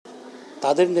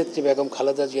তাদের নেত্রী বেগম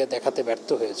খালেদা জিয়া দেখাতে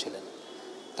ব্যর্থ হয়েছিলেন।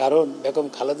 কারণ বেগম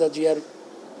খালেদা জিয়ার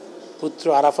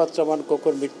পুত্র আরাফাত রহমান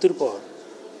কোকোর মৃত্যুর পর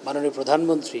মাননীয়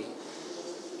প্রধানমন্ত্রী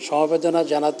সমবেদনা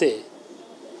জানাতে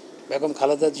বেগম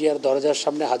খালেদা জিয়ার দরজার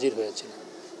সামনে হাজির হয়েছিলেন।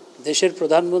 দেশের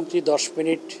প্রধানমন্ত্রী 10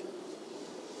 মিনিট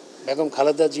বেগম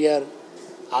খালেদা জিয়ার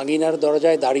আঙিনার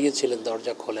দরজায় দাঁড়িয়েছিলেন,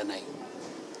 দরজা খোলে নাই।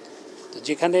 তো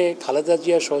যেখানে খালেদা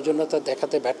জিয়া সৌজন্যতা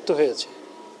দেখাতে ব্যর্থ হয়েছে,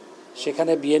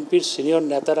 সেখানে বিএনপির সিনিয়র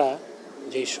নেতারা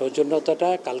যেই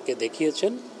সৌজন্যতাটা কালকে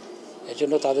দেখিয়েছেন,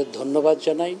 এজন্য তাদের ধন্যবাদ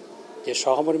জানাই। যে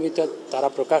সহমর্মিতা তারা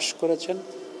প্রকাশ করেছেন,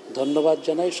 ধন্যবাদ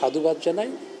জানাই, সাধুবাদ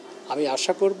জানাই। আমি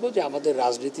আশা করব যে আমাদের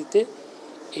রাজনীতিতে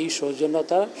এই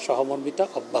সৌজন্যতা, সহমর্মিতা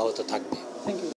অব্যাহত থাকবে। Thank you.